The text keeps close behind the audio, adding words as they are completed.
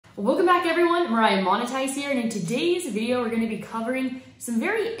Welcome back everyone, Mariah Monetize here, and in today's video we're going to be covering some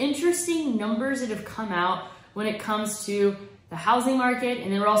very interesting numbers that have come out when it comes to the housing market,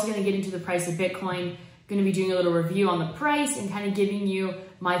 and then we're also going to get into the price of Bitcoin. Going to be doing a little review on the price and kind of giving you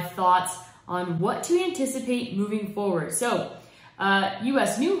my thoughts on what to anticipate moving forward. So,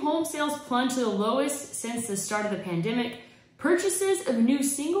 US new home sales plunged to the lowest since the start of the pandemic. Purchases of new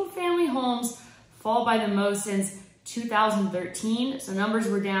single-family homes fall by the most since 2013. So numbers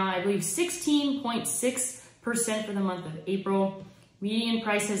were down, I believe, 16.6% for the month of April. Median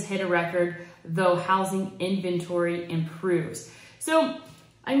prices hit a record, though housing inventory improves. So,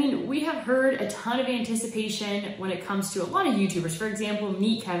 I mean, we have heard a ton of anticipation when it comes to a lot of YouTubers. For example,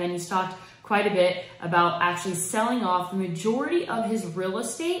 Meet Kevin, he's talked quite a bit about actually selling off the majority of his real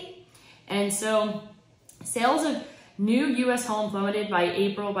estate. And so sales of new U.S. home plummeted by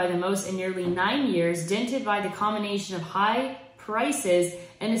April by the most in nearly 9 years, dented by the combination of high prices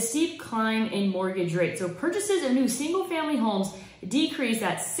and a steep climb in mortgage rates. So purchases of new single-family homes decreased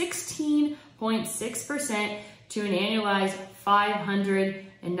at 16.6% to an annualized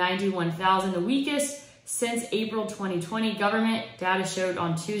 591,000, the weakest since April 2020. Government data showed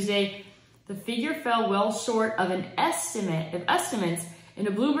on Tuesday the figure fell well short of an estimates in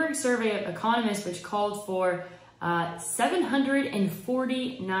a Bloomberg survey of economists, which called for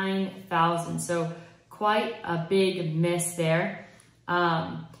 749,000. So quite a big miss there.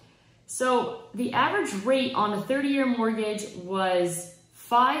 So the average rate on a 30-year mortgage was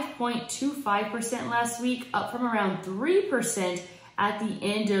 5.25% last week, up from around 3% at the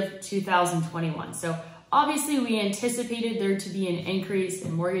end of 2021. So obviously we anticipated there to be an increase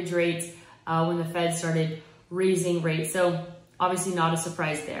in mortgage rates when the Fed started raising rates. So obviously not a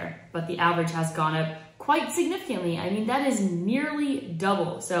surprise there, but the average has gone up quite significantly. I mean, that is nearly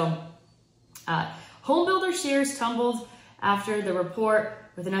double. So home builder shares tumbled after the report,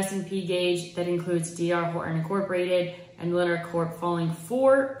 with an S&P gauge that includes D.R. Horton Incorporated and Leonard Corp falling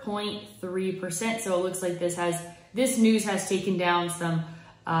 4.3%. So it looks like this news has taken down some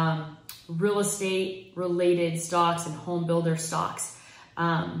real estate related stocks and home builder stocks.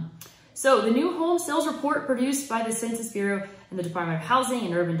 So the new home sales report produced by the Census Bureau and the Department of Housing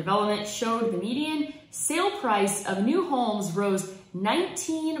and Urban Development showed the median sale price of new homes rose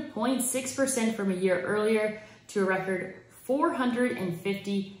 19.6% from a year earlier to a record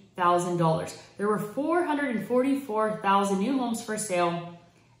 $450,000. There were 444,000 new homes for sale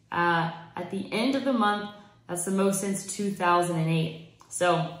at the end of the month. That's the most since 2008.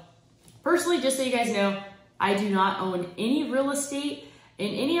 So personally, just so you guys know, I do not own any real estate.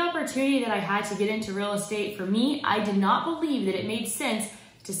 In any opportunity that I had to get into real estate, for me, I did not believe that it made sense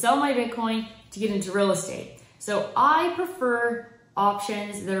to sell my Bitcoin to get into real estate. So I prefer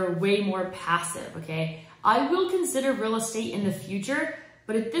options that are way more passive, okay? I will consider real estate in the future,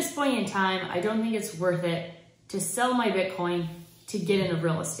 but at this point in time, I don't think it's worth it to sell my Bitcoin to get into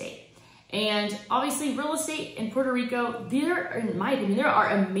real estate. And obviously real estate in Puerto Rico, in my opinion, there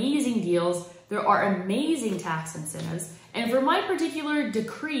are amazing deals. There are amazing tax incentives. And for my particular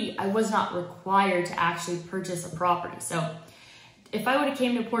decree, I was not required to actually purchase a property. So if I would have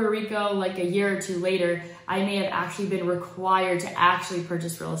came to Puerto Rico like a year or two later, I may have actually been required to actually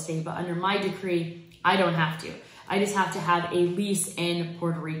purchase real estate. But under my decree, I don't have to. I just have to have a lease in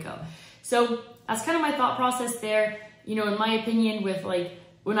Puerto Rico. So that's kind of my thought process there. You know, in my opinion, with like,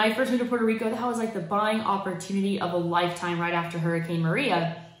 when I first moved to Puerto Rico, that was like the buying opportunity of a lifetime right after Hurricane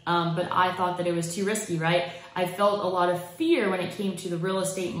Maria. But I thought that it was too risky, right? I felt a lot of fear when it came to the real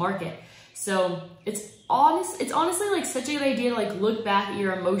estate market. So it's honestly like such a good idea to like look back at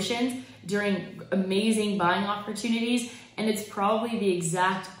your emotions during amazing buying opportunities. And it's probably the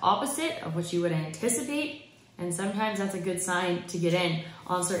exact opposite of what you would anticipate. And sometimes that's a good sign to get in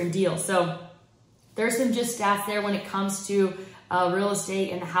on certain deals. So there's some just stats there when it comes to real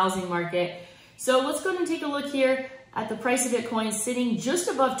estate and the housing market. So let's go ahead and take a look here at the price of Bitcoin, sitting just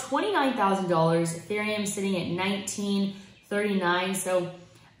above $29,000. Ethereum sitting at $19.39. So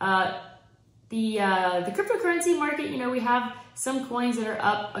the cryptocurrency market, you know, we have some coins that are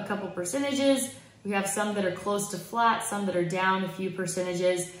up a couple percentages. We have some that are close to flat, some that are down a few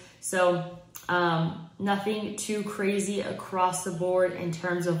percentages. So nothing too crazy across the board in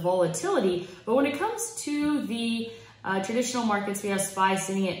terms of volatility. But when it comes to the traditional markets, we have SPY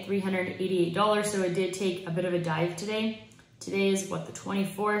sitting at $388. So it did take a bit of a dive today. Today is what, the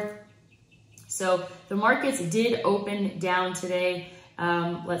 24th. So the markets did open down today.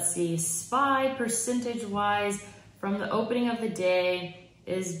 Let's see, SPY percentage wise from the opening of the day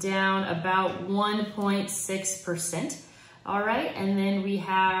is down about 1.6%. All right, and then we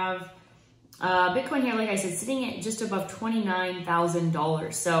have Bitcoin here, like I said, sitting at just above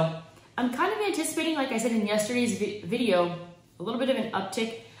 $29,000. So I'm kind of anticipating, like I said in yesterday's video, a little bit of an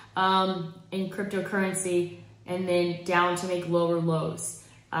uptick in cryptocurrency and then down to make lower lows.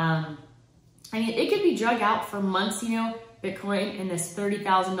 I mean, it could be drug out for months, you know, Bitcoin in this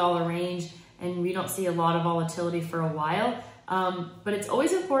 $30,000 range, and we don't see a lot of volatility for a while. But it's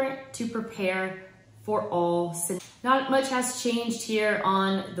always important to prepare for all scenarios. Not much has changed here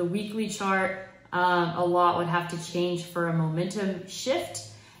on the weekly chart. A lot would have to change for a momentum shift.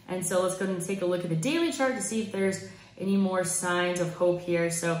 And so let's go ahead and take a look at the daily chart to see if there's any more signs of hope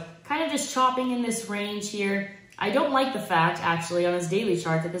here. So kind of just chopping in this range here. I don't like the fact, actually, on this daily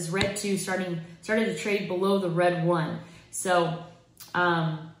chart that this red 2 started to trade below the red 1. So,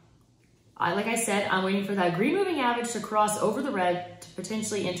 like I said, I'm waiting for that green moving average to cross over the red to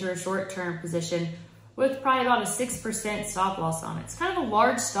potentially enter a short-term position with probably about a 6% stop loss on it. It's kind of a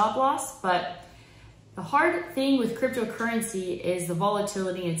large stop loss, but the hard thing with cryptocurrency is the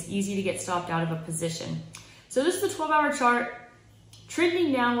volatility, and it's easy to get stopped out of a position. So this is the 12-hour chart,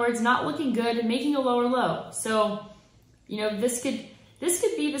 trending downwards, not looking good, and making a lower low. So, you know, this could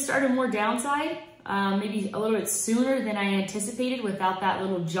be the start of more downside, maybe a little bit sooner than I anticipated without that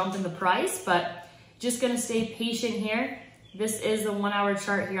little jump in the price, but just gonna stay patient here. This is the 1-hour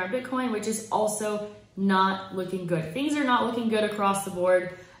chart here on Bitcoin, which is also not looking good. Things are not looking good across the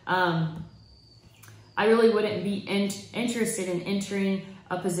board. I really wouldn't be interested in entering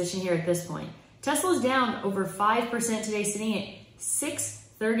a position here at this point. Tesla's down over 5% today, sitting at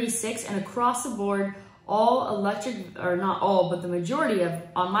 636, and across the board, all electric, or not all, but the majority of,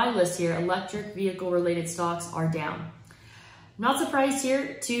 on my list here, electric vehicle related stocks are down. Not surprised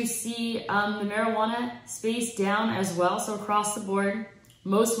here to see the marijuana space down as well. So across the board,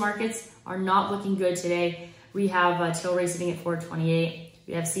 most markets are not looking good today. We have Tilray sitting at 428.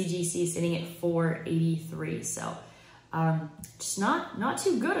 We have CGC sitting at 483. So just not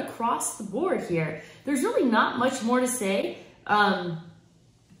too good across the board here. There's really not much more to say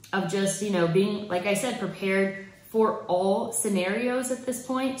of just, you know, being, like I said, prepared for all scenarios at this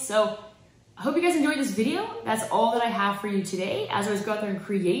point. So I hope you guys enjoyed this video. That's all that I have for you today, as I was go out there and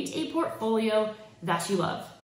create a portfolio that you love.